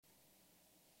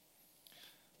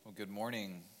Well, good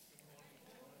morning.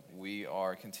 We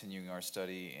are continuing our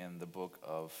study in the book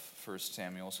of 1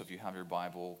 Samuel. So if you have your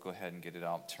Bible, go ahead and get it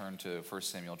out. Turn to 1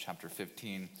 Samuel chapter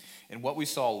 15. And what we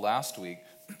saw last week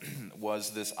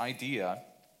was this idea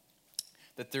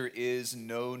that there is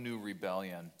no new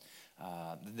rebellion.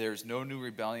 There's no new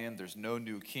rebellion, there's no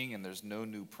new king, and there's no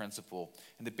new principle.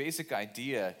 And the basic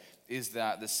idea is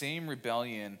that the same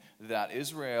rebellion that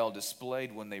Israel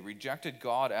displayed when they rejected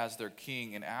God as their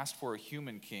king and asked for a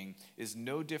human king is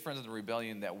no different than the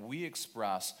rebellion that we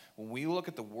express when we look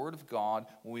at the Word of God,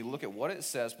 when we look at what it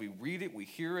says, we read it, we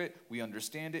hear it, we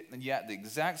understand it, and yet at the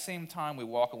exact same time we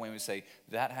walk away and we say,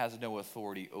 that has no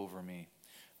authority over me.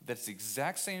 That's the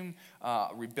exact same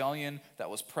rebellion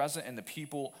that was present in the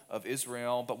people of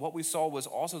Israel. But what we saw was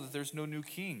also that there's no new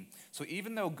king. So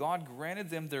even though God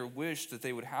granted them their wish that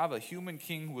they would have a human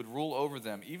king who would rule over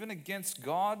them, even against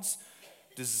God's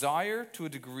desire to a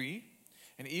degree,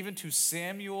 and even to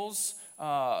Samuel's,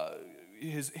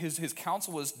 his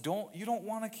counsel was, you don't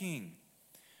want a king.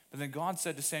 But then God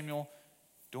said to Samuel,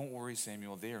 don't worry,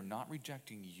 Samuel, they are not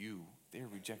rejecting you. They are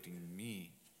rejecting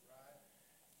me.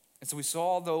 And so we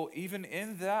saw, though, even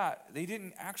in that, they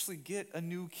didn't actually get a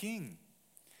new king.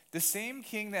 The same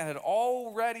king that had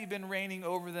already been reigning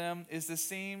over them is the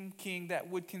same king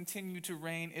that would continue to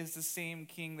reign, is the same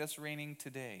king that's reigning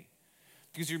today.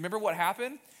 Because you remember what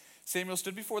happened? Samuel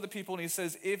stood before the people and he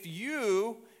says, if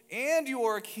you and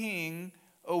your king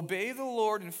obey the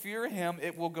Lord and fear him,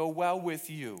 it will go well with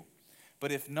you.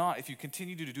 But if not, if you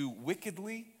continue to do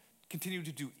wickedly, continue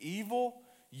to do evil,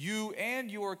 you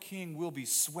and your king will be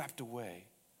swept away.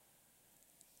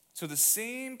 So the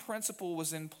same principle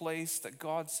was in place that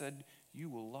God said, you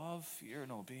will love, fear,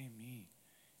 and obey me.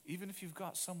 Even if you've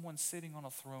got someone sitting on a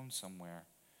throne somewhere,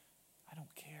 I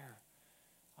don't care.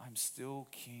 I'm still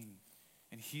king,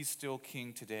 and he's still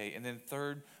king today. And then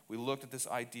third, we looked at this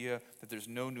idea that there's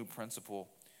no new principle,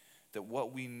 that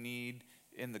what we need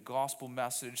in the gospel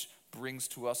message brings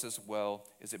to us as well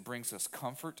is it brings us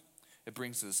comfort. It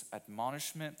brings us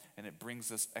admonishment, and it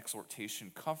brings us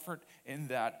exhortation, comfort in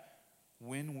that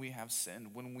when we have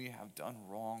sinned, when we have done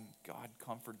wrong, God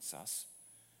comforts us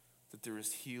that there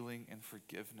is healing and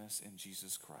forgiveness in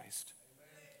Jesus Christ.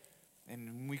 Amen.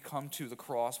 And when we come to the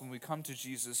cross, when we come to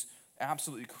Jesus,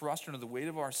 absolutely crushed under the weight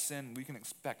of our sin, we can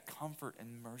expect comfort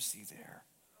and mercy there.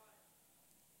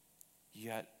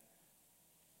 Yet,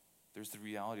 there's the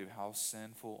reality of how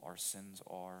sinful our sins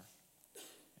are.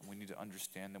 And we need to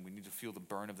understand them. We need to feel the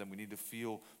burn of them. We need to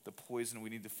feel the poison. We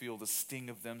need to feel the sting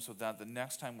of them so that the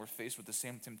next time we're faced with the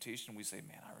same temptation, we say,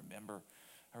 man,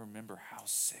 I remember how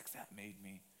sick that made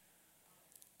me.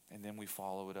 And then we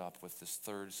follow it up with this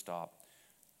third stop,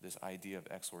 this idea of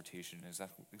exhortation. Is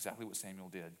exactly what Samuel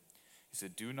did. He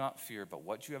said, do not fear, but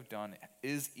what you have done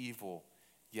is evil,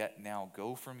 yet now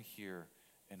go from here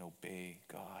and obey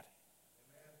God.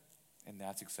 Amen. And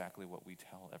that's exactly what we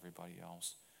tell everybody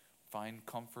else. Find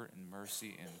comfort and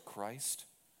mercy in Christ.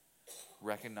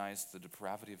 Recognize the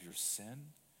depravity of your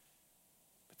sin.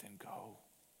 But then go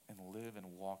and live and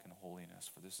walk in holiness.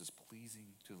 For this is pleasing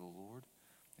to the Lord.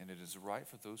 And it is right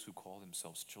for those who call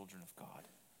themselves children of God.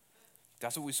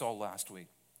 That's what we saw last week.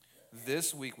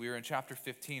 This week we are in chapter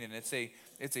 15. And it's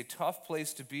a tough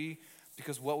place to be.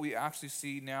 Because what we actually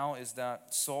see now is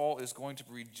that Saul is going to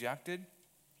be rejected.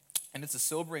 And it's a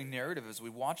sobering narrative as we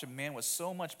watch a man with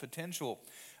so much potential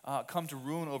come to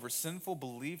ruin over sinful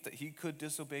belief that he could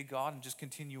disobey God and just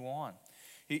continue on.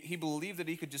 He believed that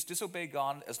he could just disobey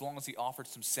God as long as he offered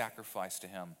some sacrifice to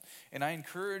him. And I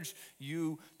encourage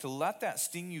you to let that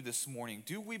sting you this morning.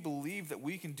 Do we believe that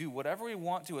we can do whatever we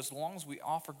want to as long as we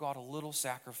offer God a little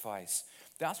sacrifice?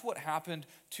 That's what happened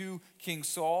to King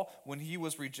Saul when he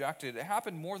was rejected. It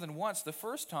happened more than once. The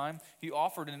first time he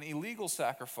offered an illegal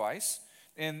sacrifice.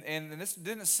 And this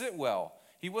didn't sit well.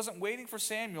 He wasn't waiting for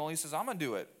Samuel. He says, I'm going to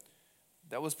do it.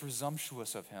 That was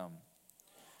presumptuous of him.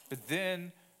 But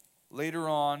then, later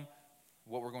on,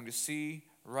 what we're going to see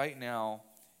right now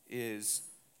is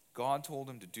God told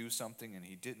him to do something, and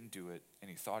he didn't do it,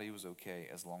 and he thought he was okay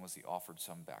as long as he offered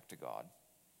some back to God.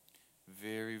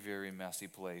 Very, very messy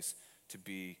place to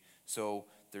be. So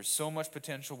there's so much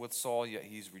potential with Saul, yet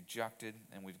he's rejected,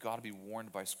 and we've got to be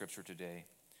warned by Scripture today.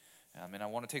 And I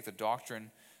want to take the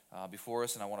doctrine before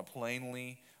us, and I want to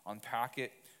plainly unpack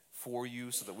it for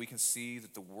you so that we can see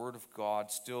that the Word of God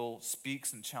still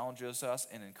speaks and challenges us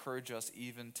and encourages us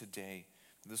even today.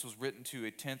 This was written to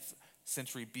a 10th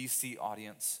century BC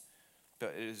audience,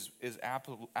 but it is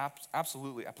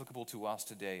absolutely applicable to us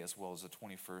today as well as the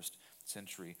 21st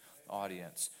century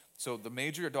audience. So the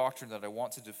major doctrine that I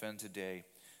want to defend today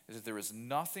is that there is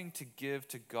nothing to give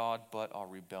to God but our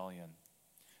rebellion.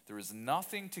 There is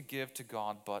nothing to give to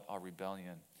God but our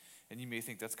rebellion. And you may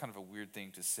think that's kind of a weird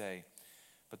thing to say,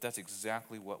 but that's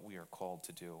exactly what we are called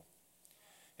to do.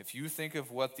 If you think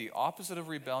of what the opposite of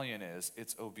rebellion is,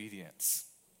 it's obedience.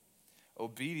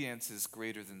 Obedience is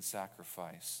greater than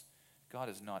sacrifice. God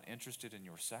is not interested in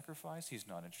your sacrifice. He's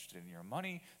not interested in your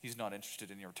money. He's not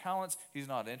interested in your talents. He's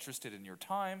not interested in your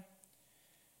time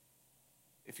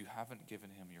if you haven't given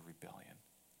him your rebellion.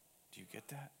 Do you get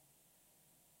that?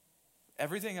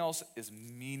 Everything else is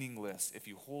meaningless if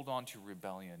you hold on to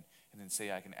rebellion and then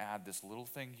say, I can add this little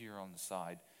thing here on the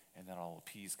side and then I'll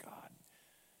appease God.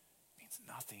 It means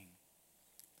nothing.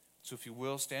 So if you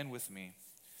will, stand with me.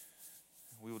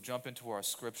 We will jump into our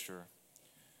scripture.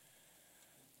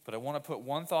 But I want to put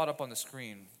one thought up on the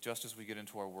screen just as we get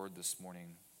into our word this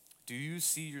morning. Do you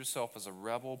see yourself as a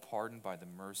rebel pardoned by the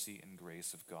mercy and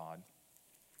grace of God?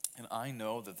 And I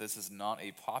know that this is not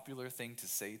a popular thing to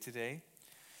say today.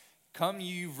 Come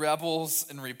ye rebels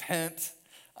and repent.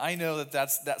 I know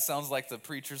that sounds like the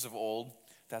preachers of old.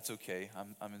 That's okay.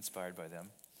 I'm inspired by them.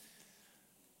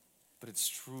 But it's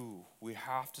true. We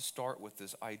have to start with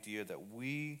this idea that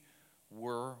we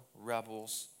were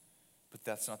rebels, but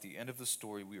that's not the end of the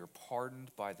story. We are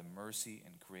pardoned by the mercy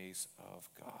and grace of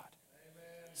God.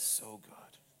 Amen. So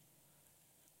good.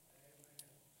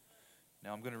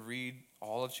 Now I'm going to read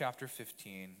all of chapter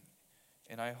 15,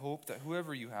 and I hope that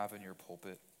whoever you have in your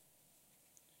pulpit,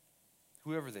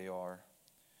 whoever they are,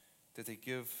 that they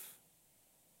give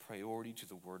priority to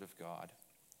the word of God.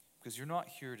 Because you're not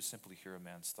here to simply hear a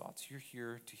man's thoughts. You're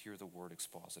here to hear the word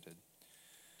exposited.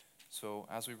 So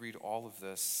as we read all of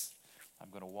this,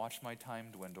 I'm going to watch my time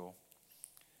dwindle,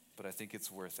 but I think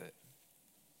it's worth it.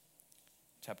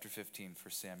 Chapter 15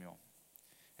 for Samuel.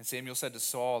 And Samuel said to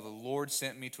Saul, the Lord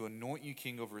sent me to anoint you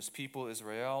king over his people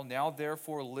Israel. Now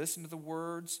therefore listen to the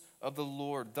words of the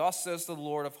Lord. Thus says the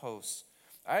Lord of hosts,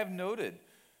 I have noted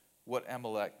what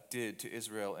Amalek did to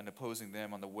Israel in opposing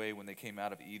them on the way when they came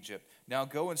out of Egypt. Now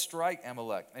go and strike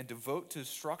Amalek and devote to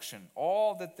destruction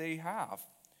all that they have.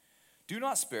 Do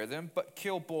not spare them, but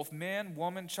kill both man,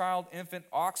 woman, child, infant,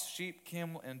 ox, sheep,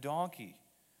 camel, and donkey.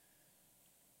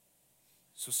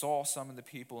 So Saul summoned the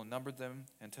people and numbered them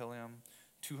until him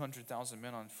 200,000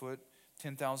 men on foot,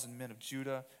 10,000 men of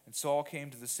Judah. And Saul came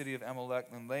to the city of Amalek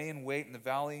and lay in wait in the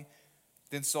valley.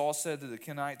 Then Saul said to the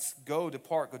Kenites,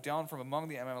 depart, go down from among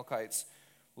the Amalekites,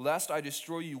 lest I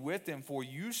destroy you with them, for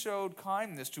you showed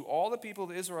kindness to all the people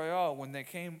of Israel when they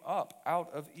came up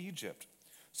out of Egypt.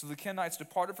 So the Kenites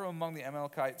departed from among the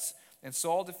Amalekites, and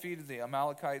Saul defeated the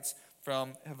Amalekites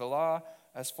from Havilah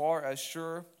as far as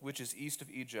Shur, which is east of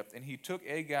Egypt. And he took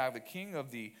Agag, the king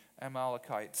of the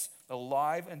Amalekites,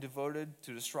 alive and devoted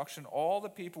to destruction all the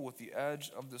people with the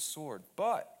edge of the sword.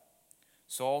 But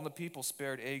Saul and the people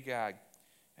spared Agag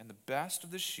and the best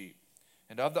of the sheep,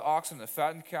 and of the oxen, and the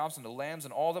fattened calves, and the lambs,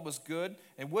 and all that was good,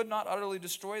 and would not utterly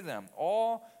destroy them.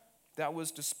 All that was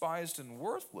despised and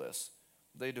worthless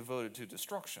they devoted to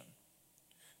destruction.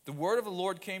 The word of the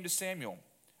Lord came to Samuel.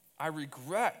 I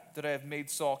regret that I have made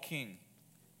Saul king,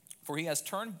 for he has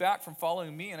turned back from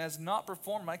following me and has not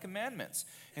performed my commandments.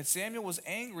 And Samuel was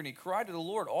angry, and he cried to the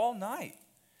Lord all night.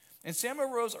 And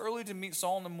Samuel rose early to meet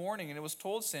Saul in the morning, and it was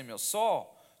told Samuel,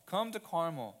 Saul, come to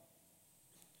Carmel.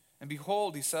 And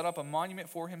behold, he set up a monument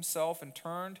for himself and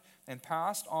turned and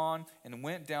passed on and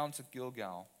went down to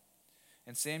Gilgal.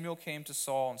 And Samuel came to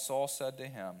Saul, and Saul said to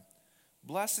him,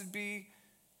 Blessed be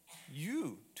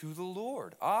you to the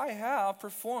Lord. I have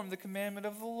performed the commandment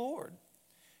of the Lord.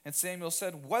 And Samuel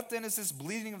said, What then is this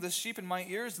bleating of the sheep in my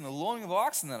ears and the lowing of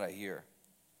oxen that I hear?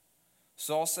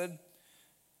 Saul said,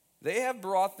 They have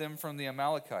brought them from the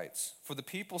Amalekites, for the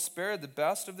people spared the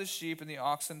best of the sheep and the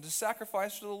oxen to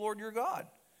sacrifice to the Lord your God.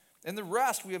 And the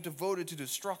rest we have devoted to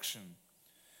destruction.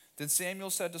 Then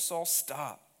Samuel said to Saul,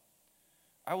 Stop.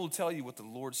 I will tell you what the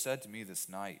Lord said to me this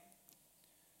night.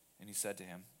 And he said to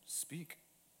him, Speak.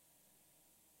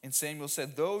 And Samuel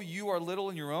said, Though you are little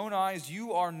in your own eyes,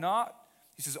 you are not.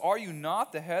 He says, Are you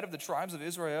not the head of the tribes of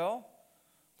Israel?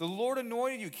 The Lord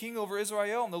anointed you king over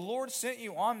Israel, and the Lord sent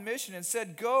you on mission and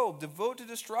said, Go, devote to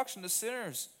destruction the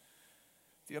sinners,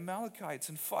 the Amalekites,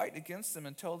 and fight against them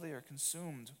until they are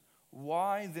consumed.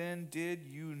 Why then did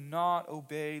you not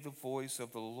obey the voice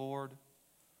of the Lord?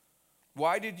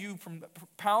 Why did you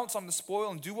pounce on the spoil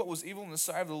and do what was evil in the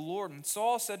sight of the Lord? And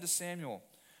Saul said to Samuel,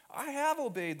 I have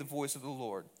obeyed the voice of the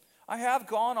Lord. I have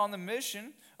gone on the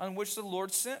mission on which the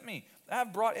Lord sent me. I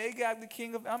have brought Agag the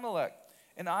king of Amalek,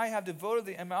 and I have devoted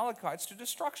the Amalekites to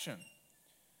destruction.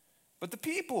 But the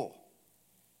people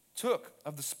took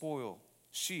of the spoil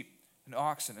sheep and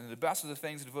oxen, and the best of the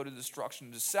things devoted to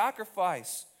destruction, to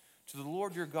sacrifice to the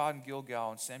Lord your God in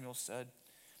Gilgal. And Samuel said,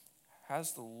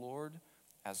 Has the Lord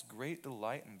as great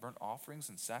delight in burnt offerings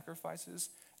and sacrifices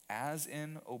as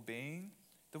in obeying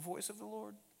the voice of the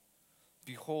Lord?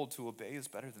 Behold, to obey is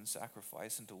better than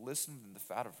sacrifice, and to listen than the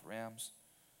fat of rams.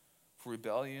 For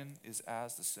rebellion is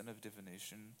as the sin of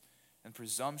divination, and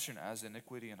presumption as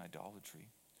iniquity and idolatry.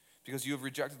 Because you have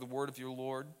rejected the word of your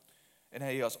Lord, and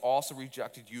he has also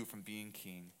rejected you from being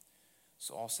king.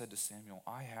 Saul said to Samuel,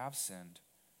 I have sinned,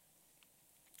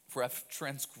 for I have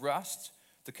transgressed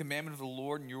the commandment of the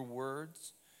Lord in your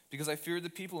words, because I feared the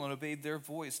people and obeyed their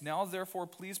voice. Now therefore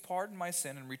please pardon my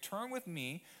sin and return with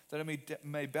me, that I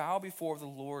may bow before the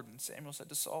Lord. And Samuel said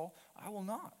to Saul, I will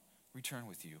not return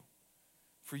with you,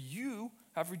 for you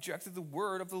have rejected the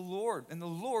word of the Lord, and the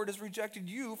Lord has rejected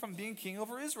you from being king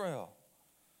over Israel.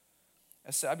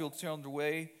 As Samuel turned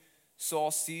away,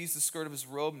 Saul seized the skirt of his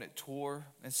robe, and it tore.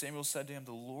 And Samuel said to him,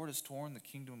 the Lord has torn the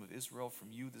kingdom of Israel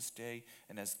from you this day,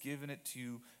 and has given it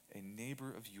to a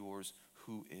neighbor of yours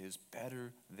who is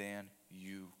better than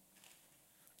you.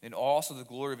 And also the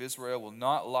glory of Israel will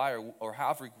not lie or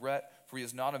have regret, for he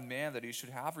is not a man that he should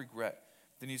have regret.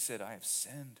 Then he said, I have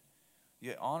sinned.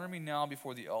 Yet honor me now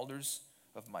before the elders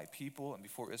of my people and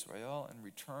before Israel, and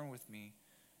return with me,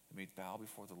 and may bow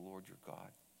before the Lord your God.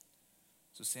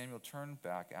 So Samuel turned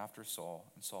back after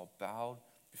Saul, and Saul bowed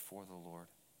before the Lord.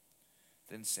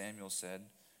 Then Samuel said,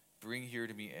 bring here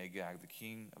to me Agag, the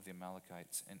king of the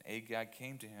Amalekites. And Agag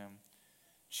came to him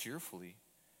cheerfully.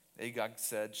 Agag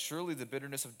said, surely the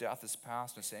bitterness of death is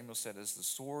past. And Samuel said,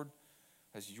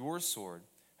 as your sword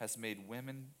has made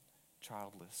women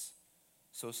childless,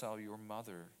 so shall your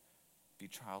mother be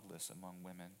childless among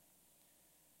women.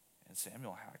 And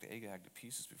Samuel hacked Agag to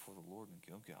pieces before the Lord in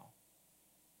Gilgal.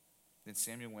 Then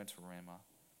Samuel went to Ramah,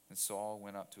 and Saul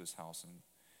went up to his house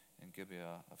in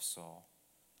Gibeah of Saul.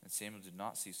 And Samuel did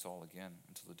not see Saul again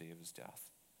until the day of his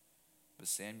death. But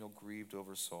Samuel grieved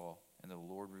over Saul, and the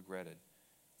Lord regretted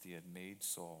that he had made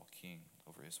Saul king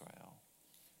over Israel.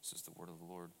 This is the word of the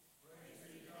Lord.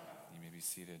 You may be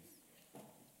seated.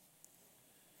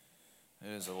 It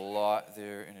is a lot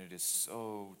there, and it is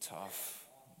so tough.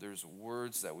 There's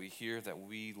words that we hear that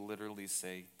we literally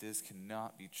say, this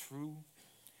cannot be true.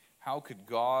 How could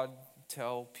God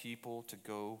tell people to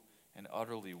go and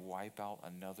utterly wipe out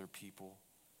another people?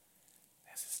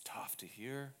 This is tough to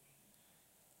hear.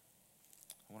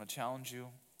 I want to challenge you.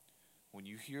 When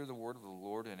you hear the word of the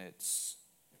Lord and it's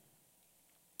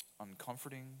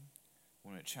uncomforting,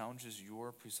 when it challenges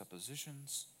your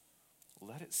presuppositions,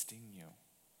 let it sting you.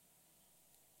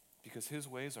 Because his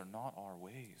ways are not our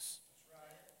ways.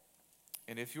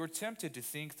 And if you're tempted to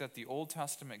think that the Old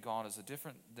Testament God is a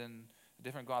different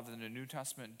God than the New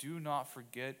Testament, do not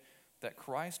forget that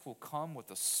Christ will come with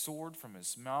a sword from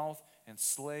his mouth and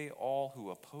slay all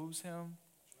who oppose him.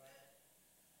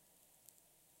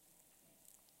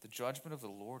 The judgment of the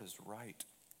Lord is right.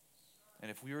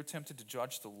 And if we are tempted to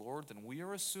judge the Lord, then we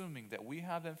are assuming that we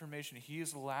have information he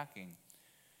is lacking.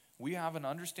 We have an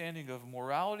understanding of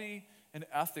morality and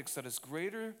ethics that is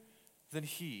greater than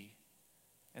he,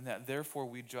 and that therefore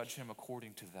we judge him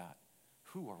according to that.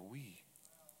 Who are we?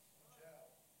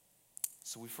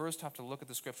 So we first have to look at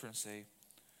the scripture and say,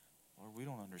 Lord, we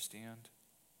don't understand.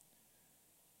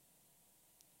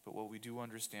 But what we do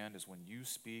understand is when you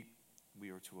speak,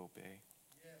 we are to obey.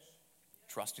 Yes.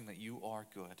 Trusting that you are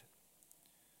good.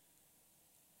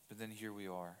 But then here we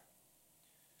are.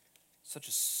 Such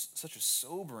a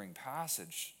sobering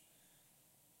passage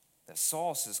that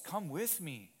Saul says, come with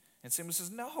me. And Samuel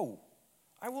says, no,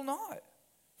 I will not.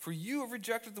 For you have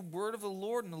rejected the word of the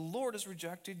Lord, and the Lord has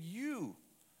rejected you.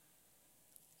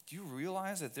 Do you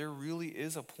realize that there really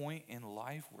is a point in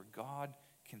life where God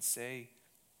can say,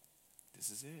 this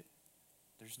is it.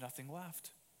 There's nothing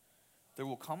left. There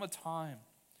will come a time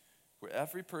where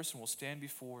every person will stand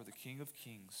before the King of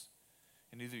Kings,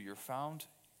 and either you're found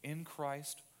in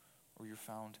Christ or you're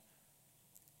found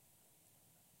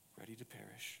ready to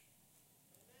perish.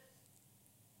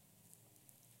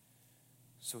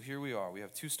 So here we are. We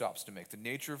have two stops to make: the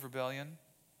nature of rebellion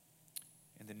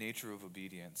and the nature of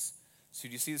obedience. So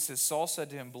you see it says, Saul said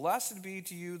to him, blessed be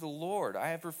to you the Lord. I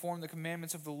have performed the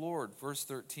commandments of the Lord. Verse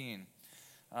 13.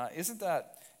 Isn't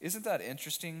that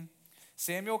interesting?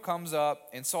 Samuel comes up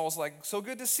and Saul's like, so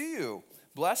good to see you.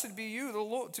 Blessed be you, the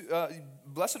Lord.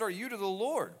 Blessed are you to the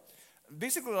Lord.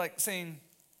 Basically like saying,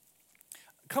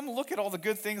 come look at all the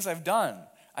good things I've done.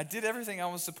 I did everything I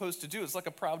was supposed to do. It's like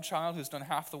a proud child who's done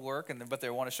half the work, but they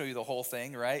want to show you the whole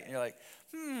thing, right? And you're like,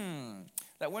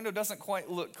 that window doesn't quite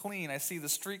look clean. I see the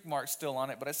streak mark still on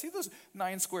it, but I see those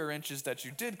 9 square inches that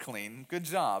you did clean. Good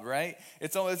job, right?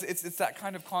 It's that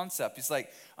kind of concept. He's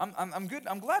like, I'm good.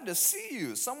 I'm glad to see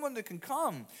you, someone that can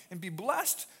come and be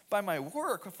blessed by my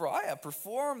work, for I have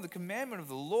performed the commandment of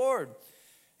the Lord.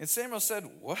 And Samuel said,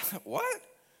 What?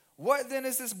 What then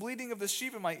is this bleating of the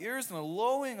sheep in my ears and the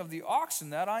lowing of the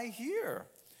oxen that I hear?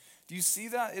 Do you see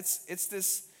that? It's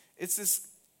this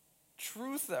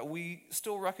truth that we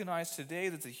still recognize today,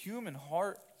 that the human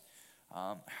heart,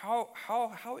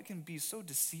 how it can be so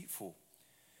deceitful,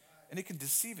 and it can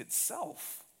deceive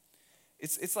itself.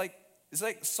 It's like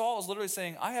Saul is literally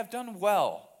saying, I have done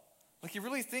well. Like he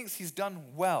really thinks he's done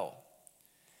well.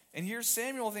 And here's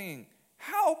Samuel thinking,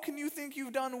 how can you think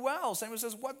you've done well? Samuel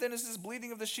says, what then is this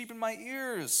bleating of the sheep in my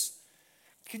ears?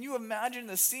 Can you imagine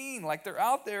the scene? Like they're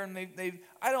out there and they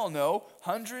I don't know,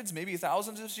 hundreds, maybe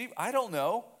thousands of sheep. I don't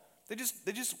know. They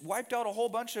just wiped out a whole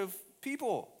bunch of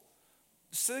people.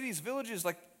 Cities, villages,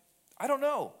 like, I don't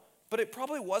know. But it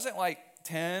probably wasn't like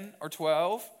 10 or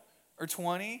 12 or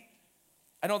 20.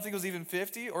 I don't think it was even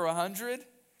 50 or 100.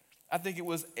 I think it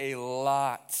was a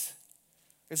lot.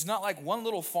 It's not like one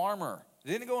little farmer.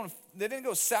 They didn't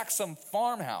go sack some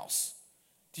farmhouse.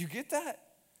 Do you get that?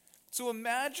 So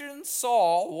imagine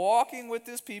Saul walking with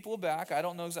his people back. I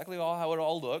don't know exactly how it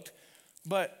all looked,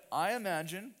 but I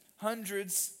imagine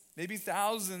hundreds, maybe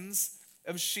thousands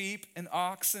of sheep and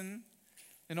oxen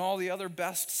and all the other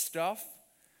best stuff.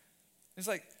 It's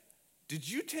like, did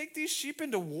you take these sheep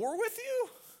into war with you?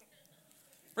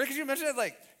 Right? Could you imagine that?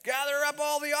 Like, gather up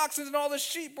all the oxen and all the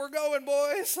sheep. We're going,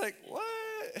 boys. Like, what?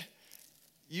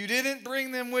 You didn't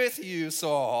bring them with you,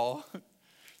 Saul.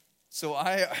 So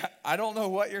I don't know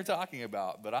what you're talking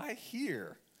about, but I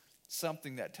hear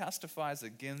something that testifies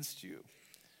against you.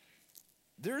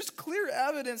 There's clear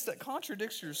evidence that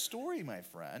contradicts your story, my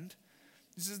friend.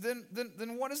 He says,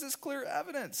 then what is this clear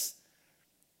evidence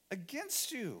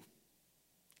against you?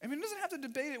 I mean, he doesn't have to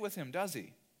debate it with him, does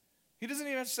he? He doesn't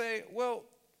even have to say, well,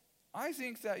 I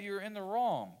think that you're in the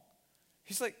wrong.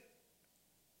 He's like,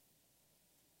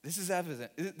 this is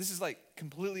evident. This is like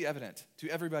completely evident to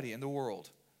everybody in the world.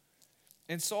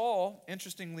 And Saul,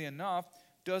 interestingly enough,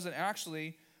 doesn't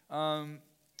actually, doesn't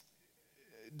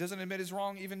admit his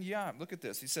wrong even yet. Look at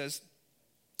this. He says,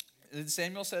 and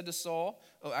Samuel said to Saul,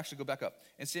 go back up.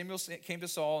 And Samuel came to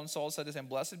Saul, and Saul said to him,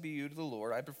 blessed be you to the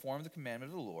Lord. I performed the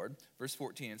commandment of the Lord. Verse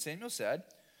 14, and Samuel said,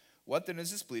 what then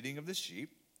is this bleating of the sheep?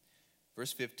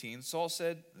 Verse 15, Saul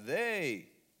said, they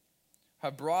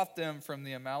have brought them from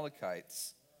the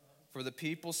Amalekites. For the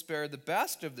people spared the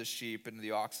best of the sheep and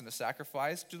the oxen to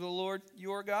sacrifice to the Lord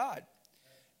your God.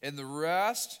 And the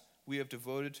rest we have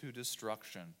devoted to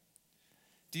destruction.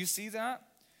 Do you see that?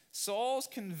 Saul's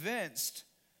convinced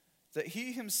that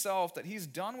he himself, that he's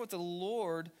done what the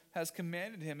Lord has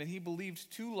commanded him, and he believed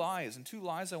 2 lies. And 2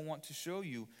 lies I want to show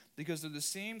you because they're the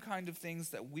same kind of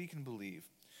things that we can believe.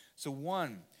 So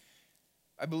 1,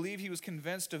 I believe he was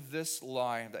convinced of this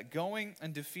lie, that going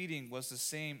and defeating was the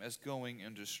same as going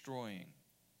and destroying.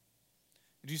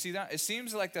 Did you see that? It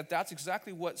seems like that's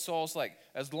exactly what Saul's like.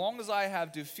 As long as I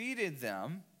have defeated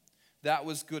them, that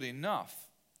was good enough.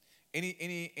 And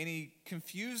he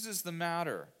confuses the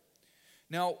matter.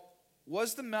 Now,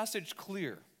 was the message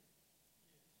clear?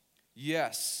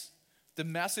 Yes. The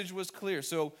message was clear.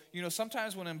 So,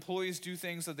 sometimes when employees do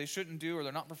things that they shouldn't do or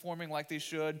they're not performing like they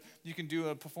should, you can do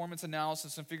a performance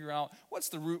analysis and figure out what's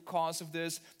the root cause of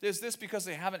this. Is this because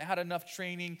they haven't had enough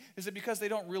training? Is it because they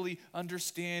don't really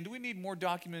understand? Do we need more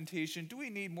documentation? Do we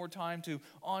need more time to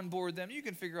onboard them? You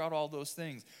can figure out all those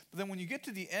things. But then when you get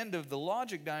to the end of the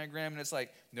logic diagram and it's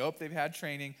like, nope, they've had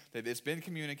training, it's been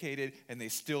communicated, and they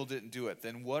still didn't do it,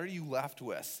 then what are you left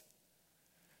with?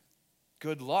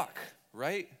 Good luck,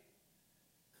 right?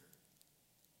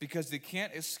 Because they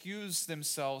can't excuse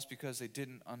themselves because they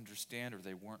didn't understand or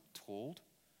they weren't told.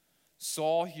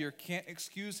 Saul here can't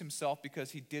excuse himself because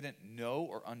he didn't know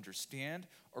or understand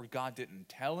or God didn't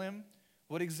tell him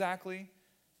what exactly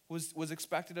was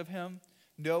expected of him.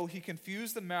 No, he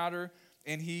confused the matter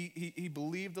and he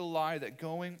believed the lie that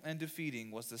going and defeating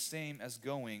was the same as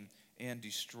going and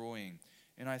destroying.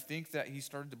 And I think that he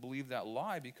started to believe that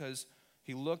lie because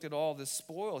he looked at all this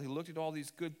spoil. He looked at all these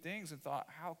good things and thought,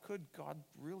 how could God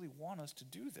really want us to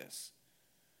do this?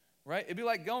 Right? It'd be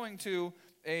like going to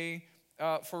a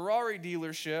Ferrari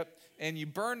dealership and you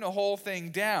burn the whole thing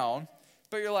down,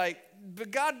 but you're like, but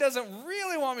God doesn't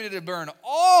really want me to burn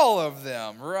all of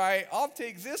them, right? I'll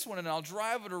take this one and I'll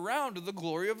drive it around to the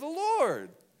glory of the Lord.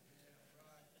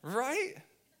 Right?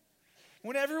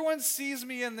 When everyone sees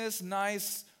me in this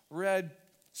nice red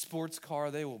sports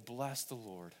car, they will bless the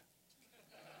Lord.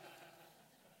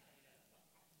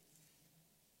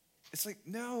 It's like,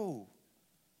 no.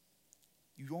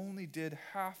 You only did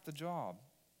half the job.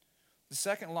 The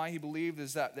second lie he believed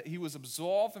is that he was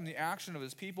absolved from the action of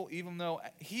his people, even though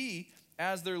he,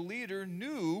 as their leader,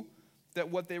 knew that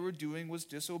what they were doing was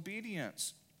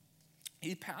disobedience.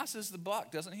 He passes the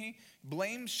buck, doesn't he?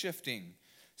 Blame shifting.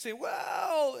 Say,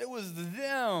 well, it was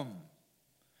them.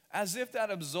 As if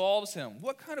that absolves him.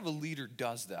 What kind of a leader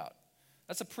does that?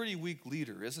 That's a pretty weak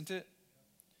leader, isn't it?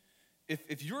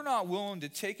 If you're not willing to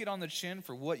take it on the chin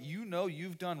for what you know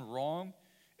you've done wrong,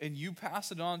 and you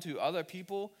pass it on to other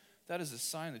people, that is a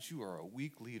sign that you are a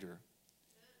weak leader.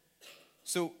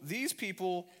 So these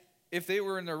people, if they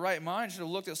were in their right mind, should have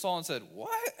looked at Saul and said,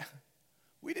 what?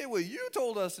 We did what you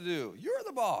told us to do. You're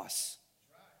the boss.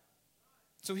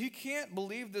 So he can't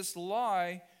believe this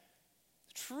lie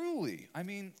truly. I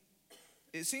mean,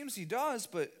 it seems he does,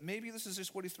 but maybe this is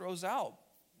just what he throws out.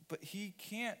 But he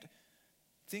can't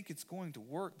think it's going to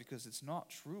work because it's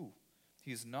not true.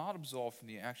 He is not absolved from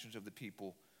the actions of the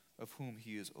people of whom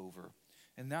he is over.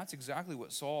 And that's exactly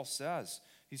what Saul says.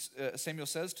 Samuel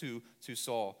says to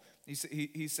Saul,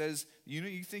 he says,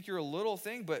 you think you're a little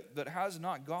thing, but has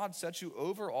not God set you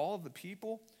over all of the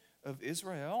people of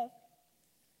Israel?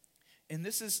 And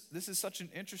this is such an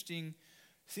interesting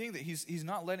thing that he's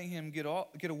not letting him get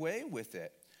away with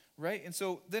it, right? And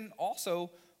so then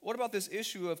also, what about this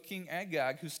issue of King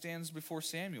Agag who stands before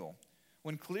Samuel?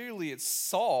 When clearly it's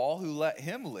Saul who let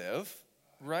him live,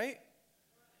 right?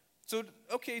 So,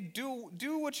 okay, do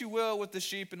what you will with the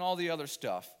sheep and all the other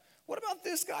stuff. What about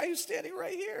this guy who's standing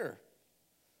right here?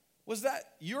 Was that,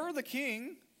 you're the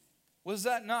king, was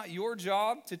that not your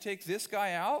job to take this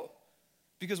guy out?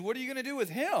 Because what are you going to do with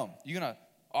him? You going to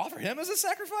offer him as a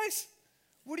sacrifice?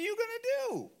 What are you going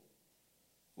to do?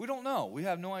 We don't know. We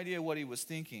have no idea what he was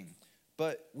thinking.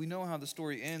 But we know how the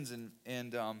story ends,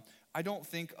 and I don't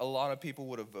think a lot of people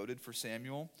would have voted for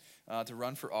Samuel to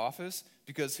run for office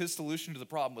because his solution to the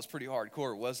problem was pretty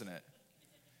hardcore, wasn't it?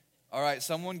 All right,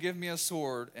 someone give me a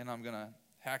sword and I'm going to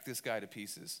hack this guy to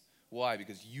pieces. Why?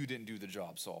 Because you didn't do the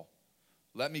job, Saul.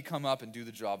 Let me come up and do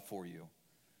the job for you.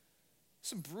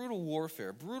 Some brutal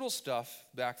warfare, brutal stuff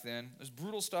back then. There's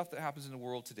brutal stuff that happens in the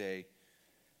world today.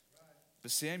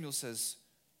 But Samuel says,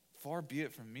 far be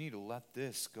it from me to let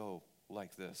this go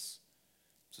like this.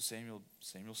 So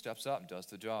Samuel steps up and does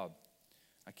the job.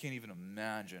 I can't even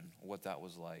imagine what that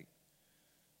was like.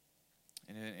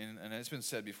 And it's been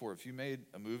said before, if you made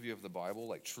a movie of the Bible,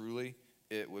 like truly,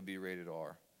 it would be rated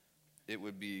R. It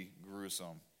would be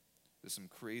gruesome. There's some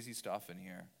crazy stuff in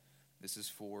here. This is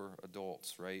for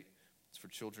adults, right? It's for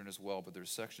children as well, but there's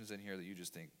sections in here that you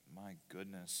just think, my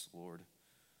goodness, Lord.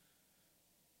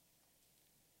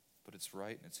 But it's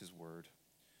right and it's his word.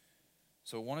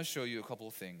 So I want to show you a couple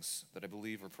of things that I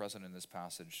believe are present in this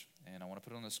passage. And I want to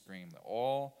put it on the screen. That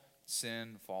all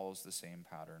sin follows the same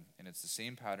pattern. And it's the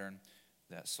same pattern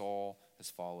that Saul has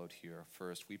followed here.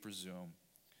 First, we presume.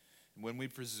 And when we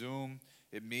presume,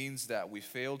 it means that we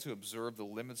fail to observe the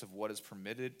limits of what is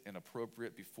permitted and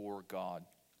appropriate before God.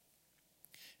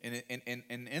 And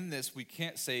in this, we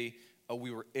can't say, oh,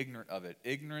 we were ignorant of it.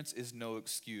 Ignorance is no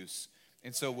excuse.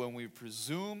 And so when we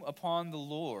presume upon the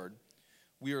Lord,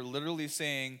 we are literally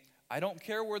saying, I don't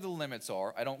care where the limits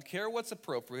are. I don't care what's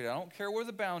appropriate. I don't care where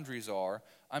the boundaries are.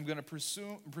 I'm going to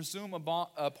presume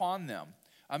upon them.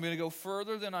 I'm going to go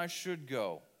further than I should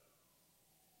go.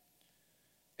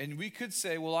 And we could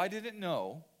say, well, I didn't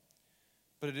know.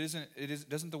 But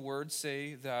doesn't the word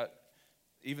say that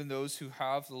even those who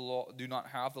have the law do not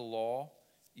have the law,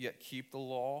 yet keep the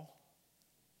law?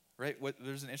 Right?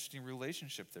 There's an interesting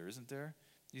relationship there, isn't there?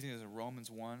 You think it's in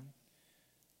Romans 1?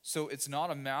 So it's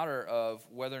not a matter of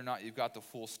whether or not you've got the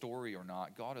full story or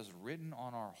not. God has written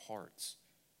on our hearts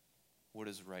what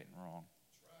is right and wrong.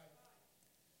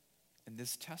 And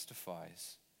this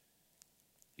testifies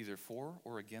either for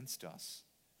or against us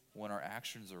when our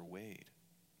actions are weighed.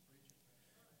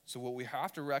 So what we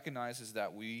have to recognize is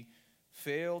that we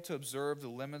fail to observe the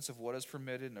limits of what is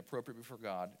permitted and appropriate before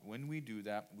God. When we do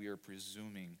that, we are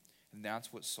presuming. And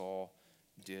that's what Saul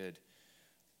did.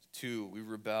 2, we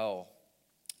rebel.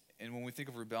 And when we think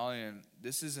of rebellion,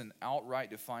 this is an outright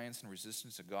defiance and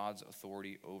resistance to God's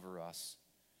authority over us.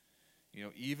 You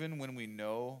know, even when we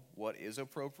know what is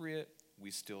appropriate,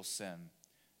 we still sin.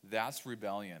 That's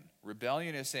rebellion.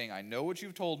 Rebellion is saying, I know what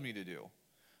you've told me to do.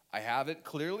 I have it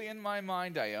clearly in my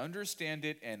mind. I understand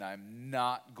it, and I'm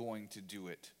not going to do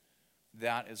it.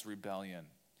 That is rebellion.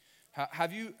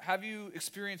 Have you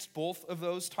experienced both of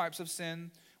those types of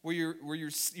sin,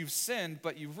 you've sinned,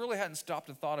 but you really hadn't stopped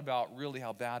and thought about really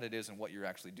how bad it is and what you're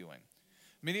actually doing.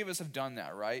 Many of us have done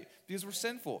that, right? Because we're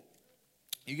sinful.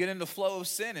 You get into flow of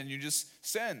sin and you just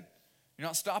sin. You're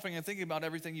not stopping and thinking about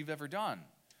everything you've ever done.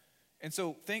 And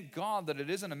so thank God that it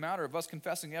isn't a matter of us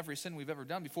confessing every sin we've ever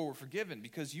done before we're forgiven,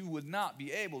 because you would not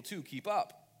be able to keep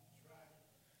up.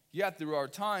 Yet there are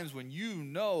times when you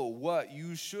know what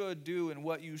you should do and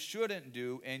what you shouldn't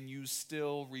do, and you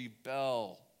still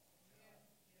rebel.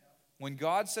 When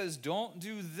God says, don't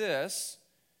do this,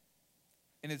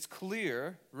 and it's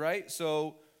clear, right?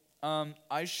 So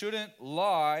I shouldn't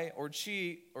lie or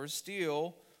cheat or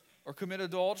steal or commit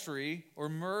adultery or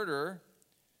murder,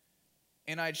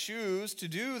 and I choose to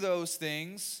do those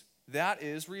things, that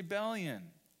is rebellion.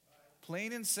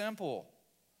 Plain and simple.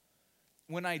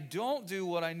 When I don't do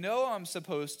what I know I'm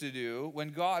supposed to do, when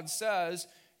God says,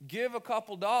 give a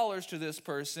couple dollars to this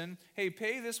person, hey,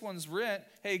 pay this one's rent,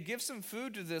 hey, give some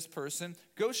food to this person,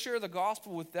 go share the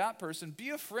gospel with that person, be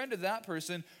a friend to that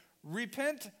person,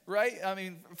 repent, right? I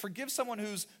mean, forgive someone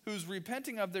who's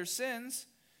repenting of their sins,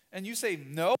 and you say,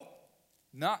 no,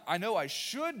 I know I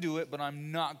should do it, but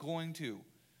I'm not going to.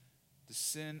 The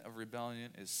sin of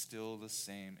rebellion is still the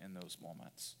same in those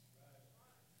moments.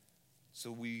 So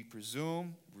we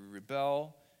presume, we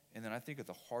rebel, and then I think at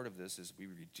the heart of this is we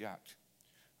reject.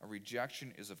 A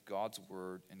rejection is of God's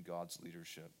word and God's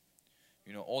leadership.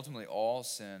 You know, ultimately all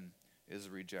sin is a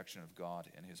rejection of God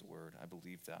and his word. I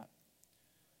believe that.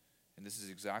 And this is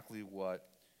exactly what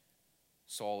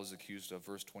Saul is accused of.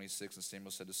 Verse 26, and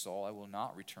Samuel said to Saul, I will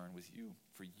not return with you,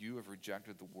 for you have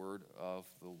rejected the word of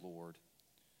the Lord.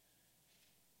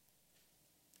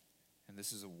 And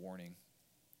this is a warning.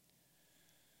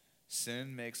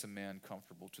 Sin makes a man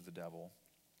comfortable to the devil.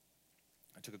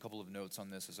 I took a couple of notes on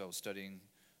this as I was studying,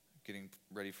 getting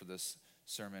ready for this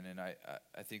sermon, and I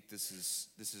think this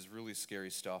is really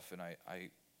scary stuff, and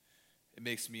it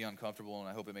makes me uncomfortable, and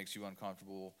I hope it makes you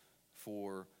uncomfortable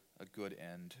for a good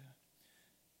end.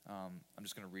 I'm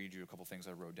just going to read you a couple things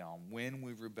I wrote down. When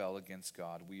we rebel against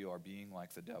God, we are being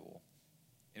like the devil,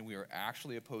 and we are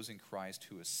actually opposing Christ,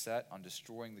 who is set on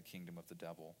destroying the kingdom of the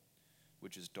devil,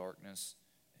 which is darkness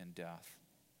and death.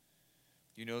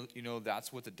 You know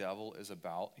that's what the devil is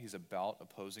about. He's about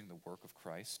opposing the work of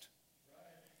Christ.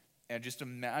 Right. And just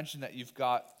imagine that you've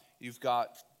got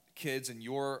kids and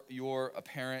you're a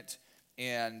parent,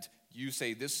 and you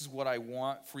say, this is what I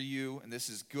want for you and this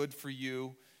is good for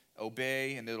you.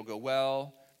 Obey and it'll go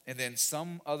well. And then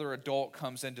some other adult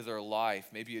comes into their life,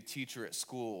 maybe a teacher at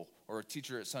school or a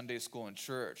teacher at Sunday school and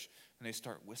church, and they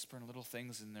start whispering little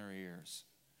things in their ears,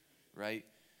 right?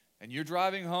 And you're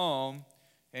driving home,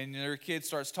 and your kid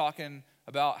starts talking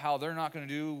about how they're not going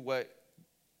to do what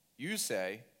you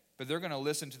say, but they're going to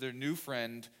listen to their new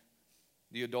friend,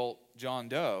 the adult John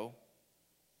Doe,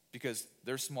 because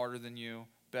they're smarter than you,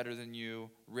 better than you,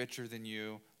 richer than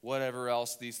you, whatever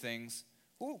else, these things.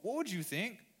 What would you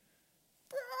think?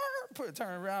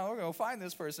 Turn around, we're going to find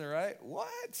this person, right?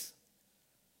 What?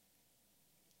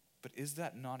 But is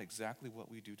that not exactly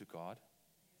what we do to God?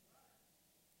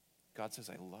 God says,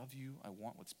 I love you. I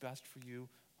want what's best for you.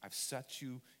 I've set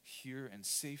you here in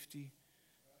safety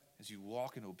as you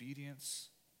walk in obedience.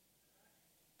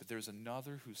 But there's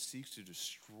another who seeks to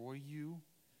destroy you.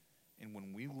 And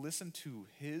when we listen to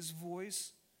his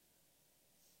voice,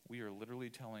 we are literally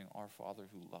telling our Father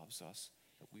who loves us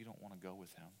that we don't want to go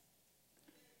with him.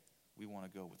 We want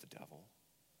to go with the devil.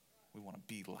 We want to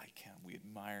be like him. We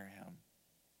admire him.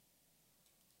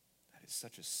 That is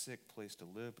such a sick place to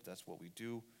live, but that's what we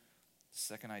do. The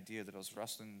second idea that I was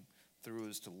wrestling through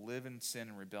is to live in sin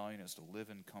and rebellion is to live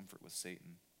in comfort with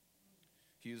Satan.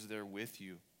 He is there with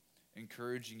you,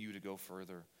 encouraging you to go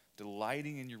further,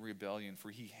 delighting in your rebellion, for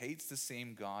he hates the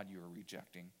same God you are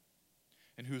rejecting,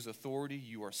 and whose authority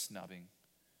you are snubbing.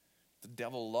 The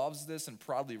devil loves this and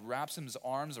proudly wraps his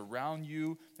arms around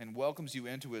you and welcomes you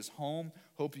into his home,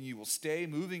 hoping you will stay,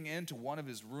 moving into one of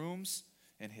his rooms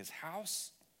in his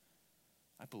house.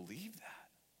 I believe that.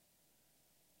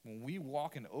 When we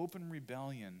walk in open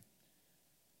rebellion,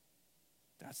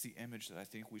 that's the image that I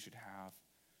think we should have,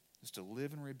 is to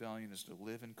live in rebellion, is to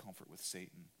live in comfort with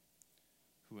Satan,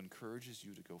 who encourages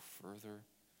you to go further,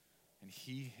 and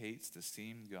he hates the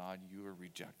same God you are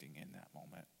rejecting in that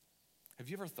moment. Have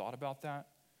you ever thought about that?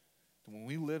 That when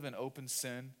we live in open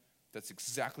sin, that's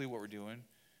exactly what we're doing.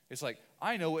 It's like,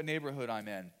 I know what neighborhood I'm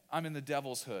in. I'm in the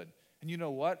devil's hood. And you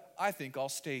know what? I think I'll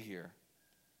stay here.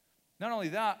 Not only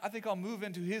that, I think I'll move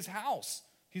into his house.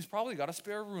 He's probably got a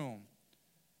spare room.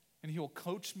 And he'll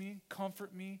coach me,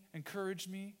 comfort me, encourage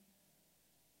me.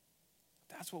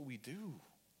 That's what we do.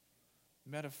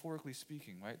 Metaphorically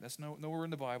speaking, right? That's nowhere in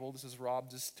the Bible. This is Rob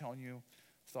just telling you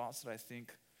thoughts that I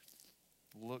think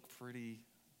look pretty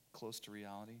close to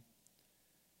reality.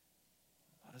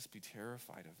 Let us be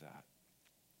terrified of that.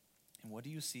 And what do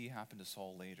you see happen to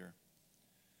Saul later?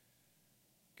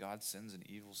 God sends an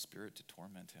evil spirit to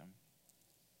torment him.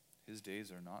 His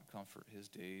days are not comfort. His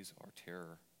days are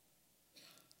terror.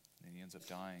 And he ends up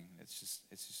dying. It's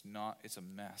a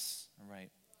mess, all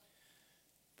right?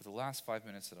 But the last 5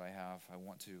 minutes that I have, I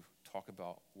want to talk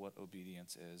about what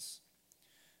obedience is.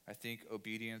 I think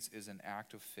obedience is an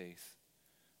act of faith.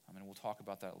 And we'll talk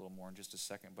about that a little more in just a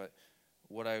second. But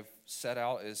what I've set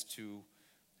out is to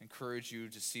encourage you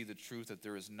to see the truth that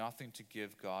there is nothing to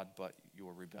give God but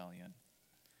your rebellion.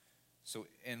 So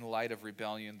in light of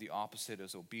rebellion, the opposite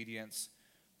is obedience.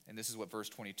 And this is what verse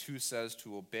 22 says,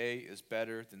 to obey is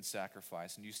better than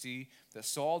sacrifice. And you see that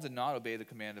Saul did not obey the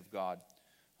command of God.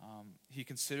 He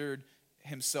considered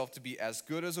himself to be as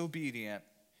good as obedient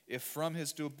if from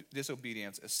his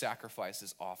disobedience a sacrifice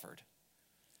is offered.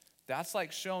 That's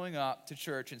like showing up to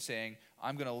church and saying,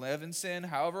 I'm going to live in sin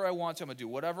however I want to. I'm going to do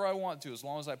whatever I want to as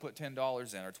long as I put $10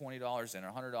 in or $20 in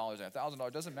or $100 in or $1,000.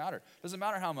 It doesn't matter. It doesn't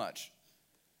matter how much.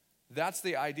 That's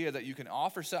the idea that you can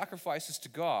offer sacrifices to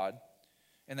God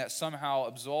and that somehow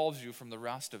absolves you from the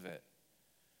rest of it.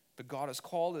 But God has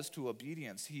called us to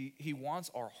obedience. He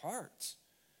wants our hearts.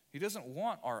 He doesn't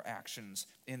want our actions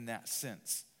in that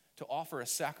sense. To offer a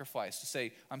sacrifice, to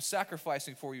say, I'm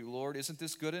sacrificing for you, Lord. Isn't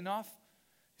this good enough?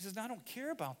 He says, no, I don't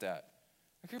care about that.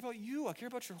 I care about you. I care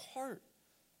about your heart.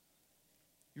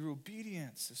 Your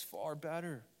obedience is far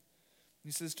better. He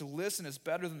says to listen is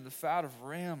better than the fat of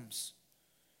rams.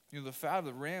 The fat of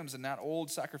the rams in that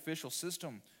old sacrificial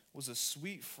system was a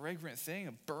sweet, fragrant thing,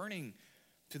 a burning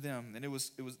to them. And there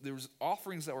was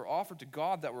offerings that were offered to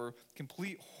God that were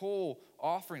complete whole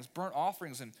offerings, burnt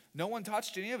offerings, and no one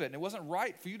touched any of it. And it wasn't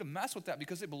right for you to mess with that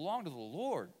because it belonged to the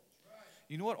Lord. Right.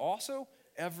 You know what also?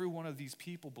 Every one of these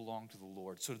people belonged to the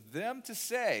Lord. So them to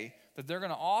say that they're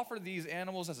going to offer these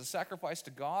animals as a sacrifice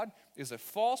to God is a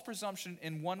false presumption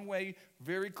in one way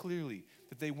very clearly,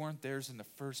 that they weren't theirs in the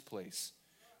first place.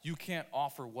 You can't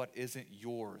offer what isn't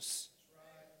yours.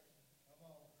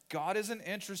 God isn't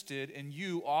interested in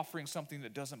you offering something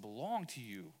that doesn't belong to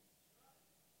you.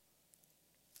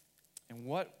 And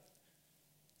what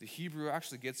the Hebrew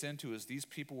actually gets into is these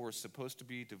people were supposed to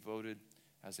be devoted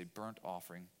as a burnt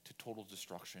offering to total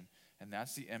destruction. And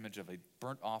that's the image of a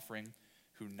burnt offering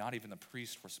who not even the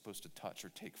priests were supposed to touch or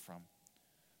take from.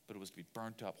 But it was to be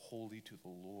burnt up wholly to the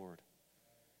Lord.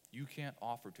 You can't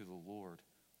offer to the Lord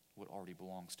what already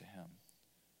belongs to him.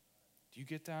 Do you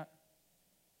get that?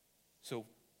 So,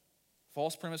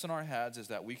 false premise in our heads is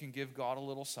that we can give God a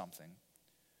little something.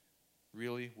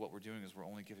 Really, what we're doing is we're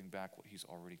only giving back what he's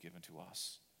already given to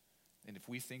us. And if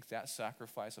we think that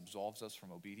sacrifice absolves us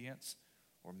from obedience,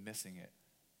 we're missing it.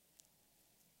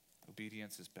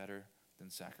 Obedience is better than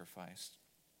sacrifice.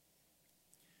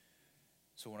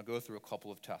 So I want to go through a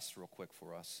couple of tests real quick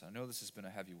for us. I know this has been a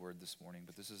heavy word this morning,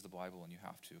 but this is the Bible and you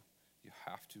have to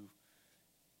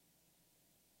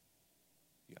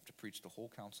preach the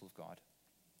whole counsel of God.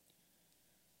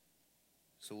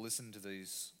 So listen to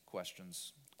these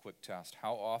questions. Quick test.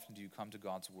 How often do you come to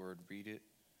God's word, read it,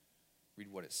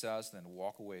 read what it says, then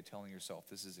walk away telling yourself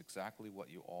this is exactly what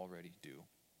you already do?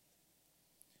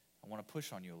 I want to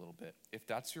push on you a little bit. If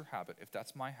that's your habit, if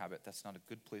that's my habit, that's not a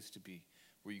good place to be.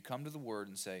 Where you come to the word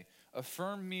and say,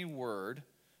 affirm me word,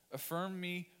 affirm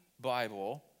me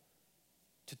Bible,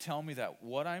 to tell me that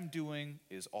what I'm doing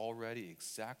is already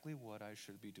exactly what I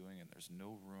should be doing and there's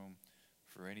no room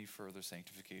for any further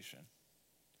sanctification.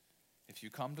 If you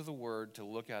come to the word to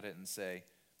look at it and say,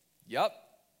 yep,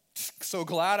 so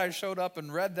glad I showed up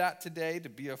and read that today to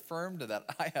be affirmed that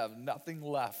I have nothing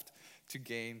left to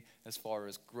gain as far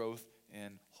as growth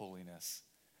in holiness.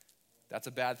 That's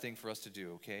a bad thing for us to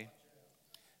do, okay?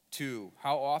 2,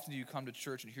 how often do you come to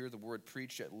church and hear the word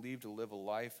preached yet leave to live a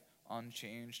life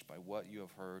unchanged by what you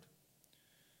have heard?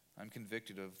 I'm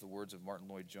convicted of the words of Martin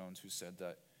Lloyd-Jones, who said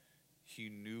that he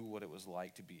knew what it was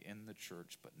like to be in the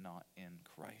church but not in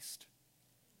Christ.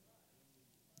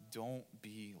 Don't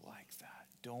be like that.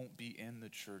 Don't be in the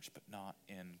church but not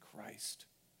in Christ.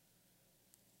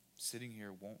 Sitting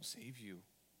here won't save you.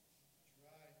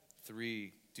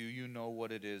 3, do you know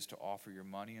what it is to offer your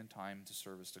money and time to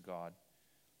service to God,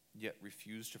 yet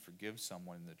refuse to forgive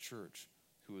someone in the church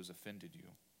who has offended you?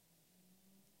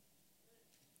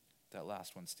 That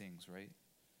last one stings, right?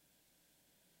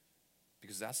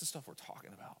 Because that's the stuff we're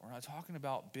talking about. We're not talking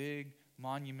about big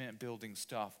monument building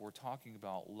stuff. We're talking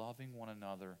about loving one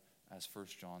another, as 1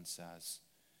 John says.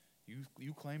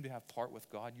 You claim to have part with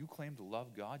God. You claim to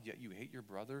love God, yet you hate your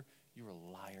brother. You're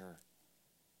a liar.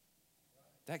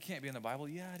 That can't be in the Bible.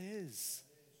 Yeah, it is.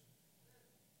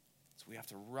 So we have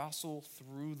to wrestle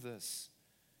through this.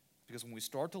 Because when we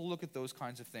start to look at those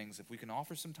kinds of things, if we can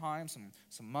offer some time, some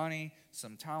money,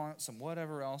 some talent, some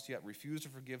whatever else, yet refuse to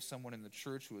forgive someone in the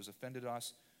church who has offended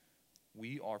us,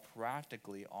 we are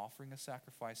practically offering a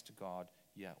sacrifice to God,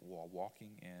 yet while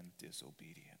walking in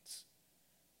disobedience.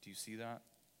 Do you see that?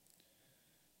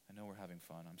 I know we're having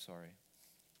fun. I'm sorry.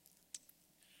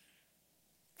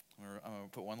 I'm going to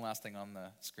put one last thing on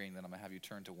the screen, then I'm going to have you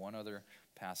turn to one other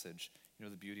passage. You know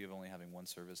the beauty of only having one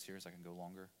service here is I can go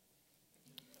longer.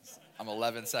 I'm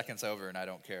 11 seconds over and I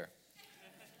don't care.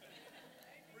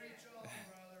 Preach on, brother.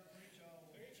 Preach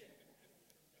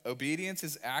on. Obedience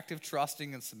is active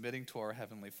trusting and submitting to our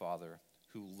Heavenly Father,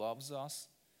 who loves us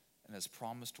and has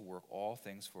promised to work all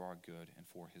things for our good and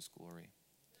for His glory.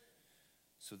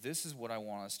 So this is what I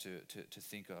want us to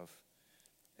think of,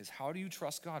 is how do you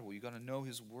trust God? Well, you got to know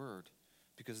His Word,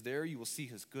 because there you will see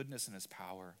His goodness and His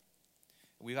power.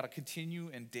 And we got to continue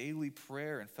in daily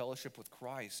prayer and fellowship with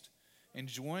Christ,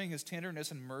 enjoying His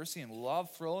tenderness and mercy and love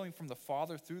flowing from the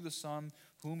Father through the Son,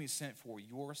 whom He sent for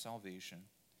your salvation.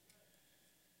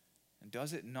 And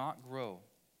does it not grow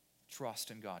trust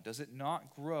in God? Does it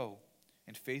not grow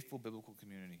in faithful biblical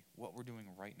community? What we're doing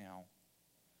right now,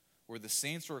 where the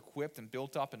saints are equipped and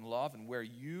built up in love, and where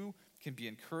you can be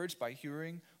encouraged by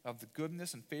hearing of the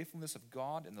goodness and faithfulness of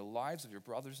God in the lives of your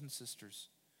brothers and sisters.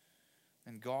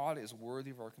 And God is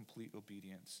worthy of our complete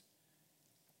obedience.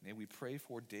 May we pray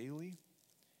for daily,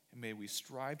 and may we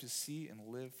strive to see and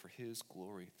live for His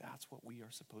glory. That's what we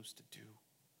are supposed to do.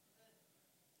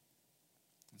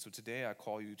 And so today I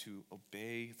call you to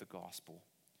obey the gospel,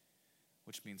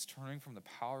 which means turning from the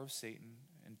power of Satan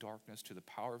and darkness to the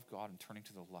power of God and turning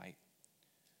to the light.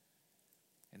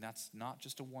 And that's not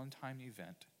just a one-time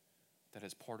event. That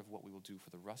is part of what we will do for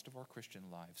the rest of our Christian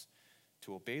lives.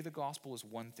 To obey the gospel is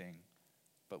one thing,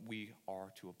 but we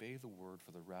are to obey the word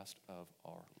for the rest of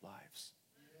our lives.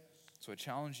 Yes. So I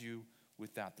challenge you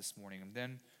with that this morning. And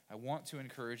then I want to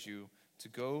encourage you to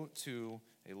go to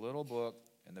a little book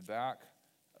in the back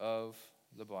of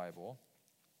the Bible.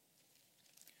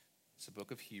 It's the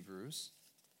book of Hebrews.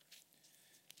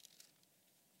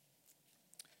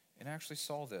 And I actually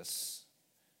saw this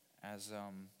as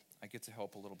I get to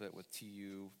help a little bit with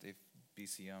TU.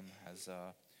 BCM has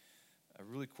a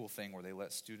really cool thing where they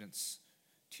let students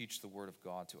teach the Word of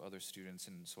God to other students,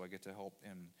 and so I get to help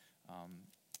in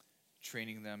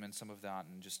training them in some of that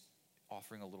and just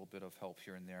offering a little bit of help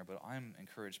here and there. But I'm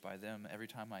encouraged by them every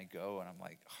time I go, and I'm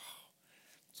like, oh.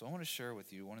 So I want to share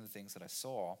with you one of the things that I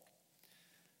saw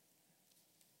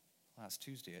last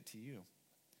Tuesday at TU,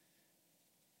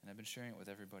 and I've been sharing it with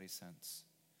everybody since.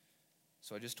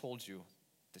 So I just told you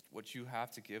that what you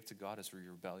have to give to God is for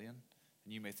your rebellion.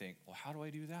 And you may think, well, how do I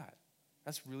do that?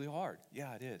 That's really hard.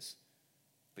 Yeah, it is.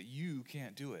 But you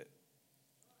can't do it.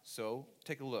 So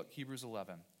take a look. Hebrews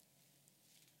 11.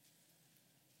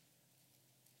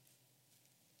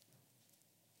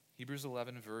 Hebrews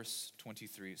 11, verse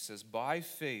 23. It says, by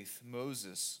faith,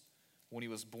 Moses, when he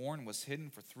was born, was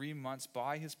hidden for 3 months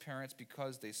by his parents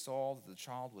because they saw that the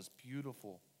child was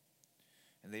beautiful,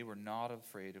 and they were not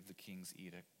afraid of the king's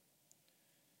edict.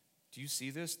 Do you see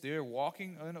this? They're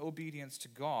walking in obedience to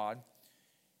God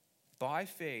by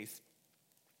faith,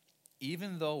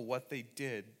 even though what they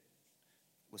did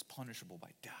was punishable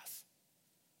by death.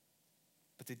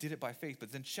 But they did it by faith.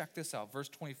 But then check this out, verse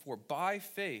 24. By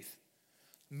faith,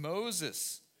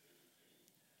 Moses,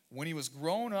 when he was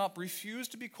grown up,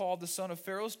 refused to be called the son of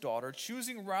Pharaoh's daughter,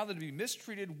 choosing rather to be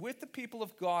mistreated with the people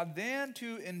of God than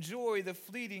to enjoy the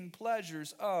fleeting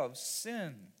pleasures of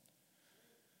sin.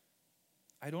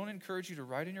 I don't encourage you to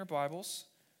write in your Bibles,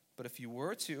 but if you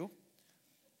were to,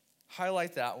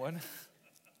 highlight that one.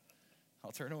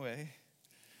 I'll turn away.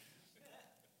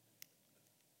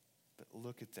 But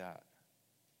look at that.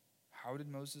 How did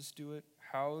Moses do it?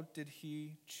 How did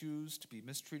he choose to be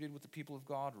mistreated with the people of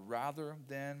God rather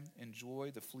than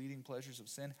enjoy the fleeting pleasures of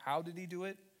sin? How did he do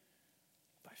it?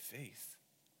 By faith.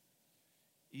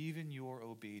 Even your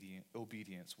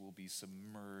obedience will be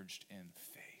submerged in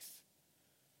faith.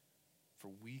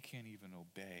 For we can't even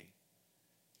obey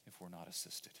if we're not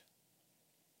assisted.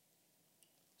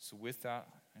 So with that,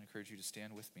 I encourage you to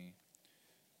stand with me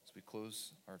as we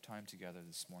close our time together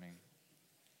this morning.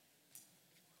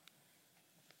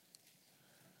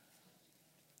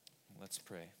 Let's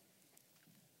pray.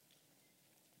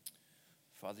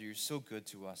 Father, you're so good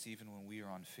to us even when we are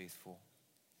unfaithful.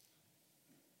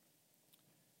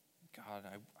 God,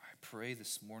 I pray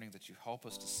this morning that you help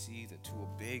us to see that to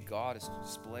obey God is to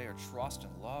display our trust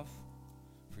and love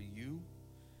for you,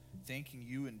 thanking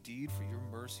you indeed for your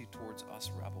mercy towards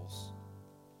us rebels.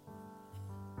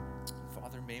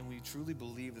 Father, may we truly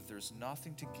believe that there's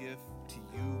nothing to give to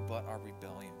you but our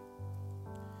rebellion.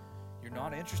 You're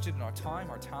not interested in our time,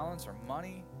 our talents, our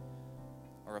money,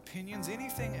 our opinions,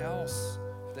 anything else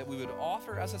that we would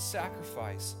offer as a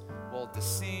sacrifice, while at the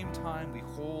same time we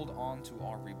hold on to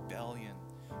our rebellion,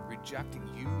 rejecting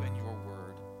you and your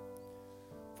word.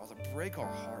 Father, break our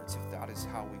hearts if that is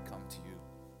how we come to you.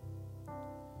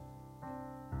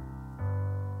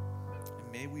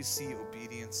 And may we see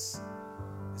obedience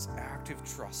as active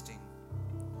trusting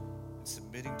and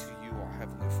submitting to you, our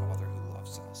Heavenly Father who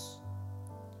loves us.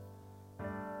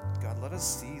 God, let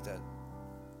us see that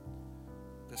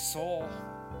Saul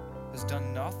has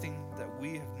done nothing that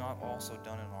we have not also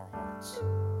done in our hearts.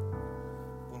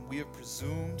 When we have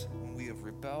presumed, when we have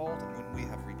rebelled, and when we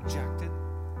have rejected,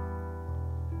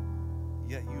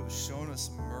 yet you have shown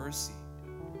us mercy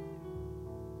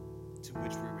to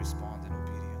which we respond in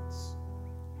obedience.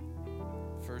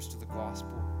 First to the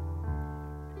gospel,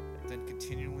 then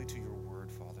continually to your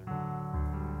word, Father,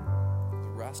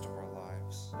 the rest of our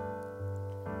lives.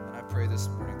 And I pray this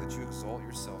morning that you exalt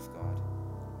yourself, God.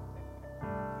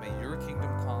 May your kingdom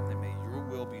come and may your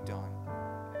will be done.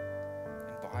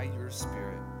 And by your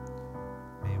Spirit,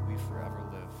 may we forever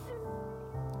live.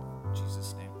 In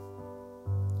Jesus' name.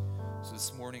 So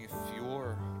this morning, if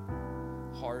your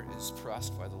heart is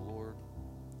pressed by the Lord,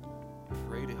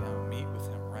 pray to him, meet with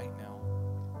him right now.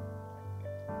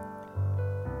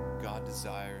 God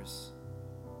desires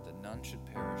that none should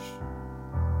perish,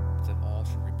 but that all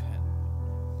should repent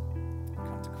and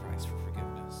come to Christ for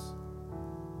forgiveness.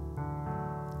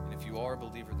 And if you are a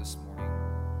believer this morning,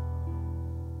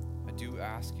 I do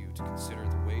ask you to consider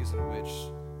the ways in which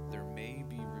there may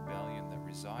be rebellion that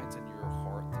resides in your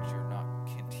heart that you're not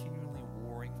continually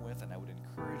warring with. And I would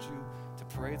encourage you to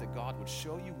pray that God would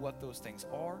show you what those things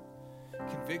are,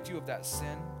 convict you of that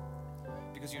sin,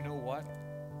 because you know what?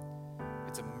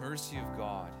 It's a mercy of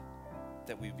God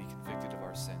that we be convicted of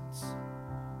our sins,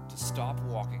 to stop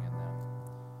walking in them,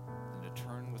 and to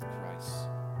turn with Christ,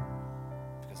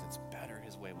 because it's better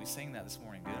his way. We sang that this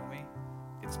morning, didn't we?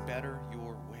 It's better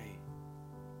your way.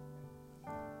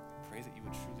 Pray that you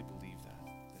would truly believe that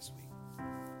this week.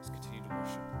 Let's continue to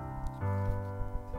worship.